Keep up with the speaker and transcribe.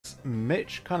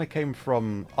Mitch kind of came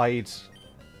from, I'd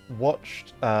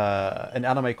watched an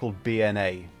anime called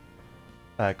BNA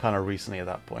kind of recently at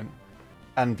that point,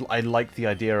 and I liked the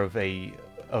idea of a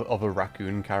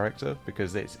raccoon character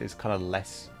because it's kind of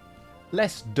less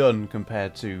done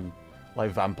compared to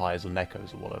like vampires or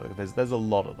nekos or whatever. There's a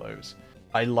lot of those.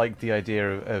 I like the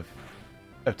idea of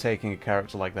taking a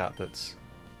character like that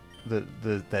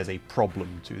there's a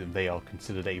problem to them. They are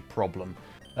considered a problem.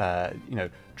 You know,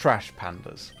 trash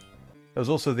pandas. There was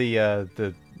also the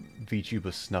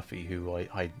VTuber Snuffy, who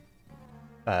I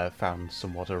found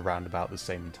somewhat around about the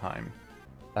same time.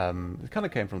 It kind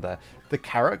of came from there. The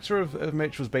character of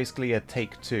Mitch was basically a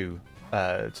take-two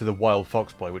to the Wild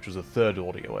Fox Boy, which was the third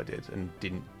audio I did, and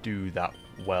didn't do that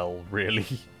well, really,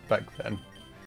 back then.